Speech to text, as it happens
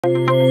Hello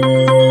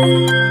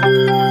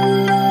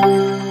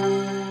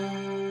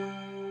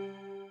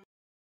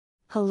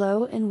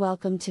and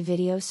welcome to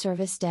Video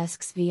Service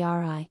Desk's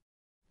VRI.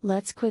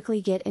 Let's quickly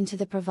get into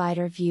the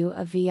provider view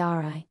of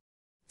VRI.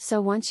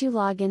 So once you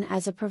log in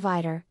as a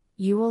provider,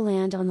 you will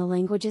land on the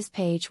languages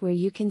page where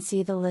you can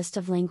see the list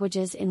of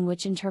languages in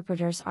which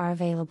interpreters are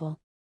available.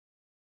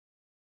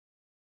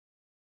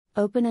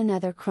 Open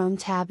another Chrome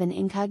tab in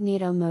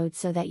incognito mode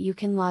so that you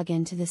can log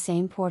into the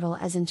same portal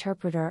as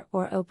interpreter,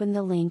 or open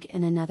the link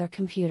in another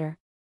computer.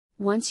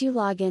 Once you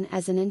log in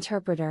as an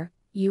interpreter,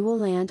 you will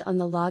land on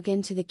the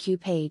Login to the Queue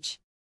page.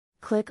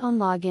 Click on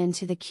Login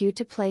to the Queue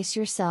to place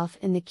yourself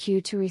in the queue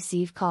to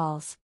receive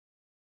calls.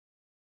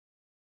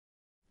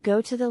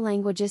 Go to the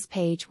Languages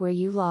page where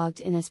you logged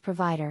in as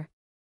provider.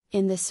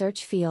 In the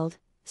search field,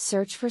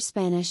 search for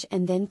Spanish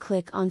and then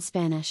click on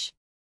Spanish.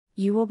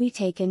 You will be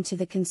taken to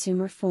the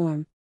consumer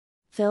form.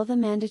 Fill the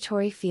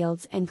mandatory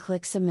fields and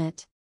click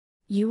Submit.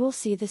 You will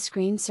see the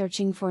screen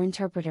searching for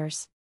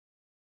interpreters.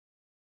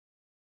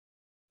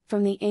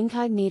 From the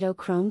incognito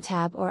Chrome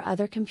tab or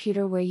other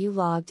computer where you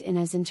logged in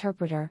as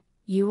interpreter,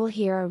 you will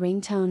hear a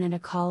ringtone and a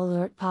call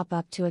alert pop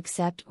up to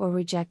accept or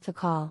reject the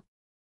call.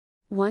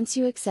 Once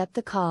you accept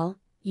the call,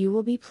 you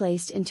will be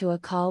placed into a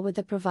call with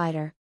the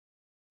provider.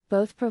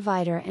 Both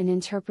provider and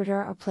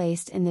interpreter are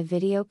placed in the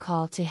video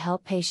call to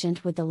help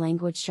patient with the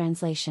language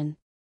translation.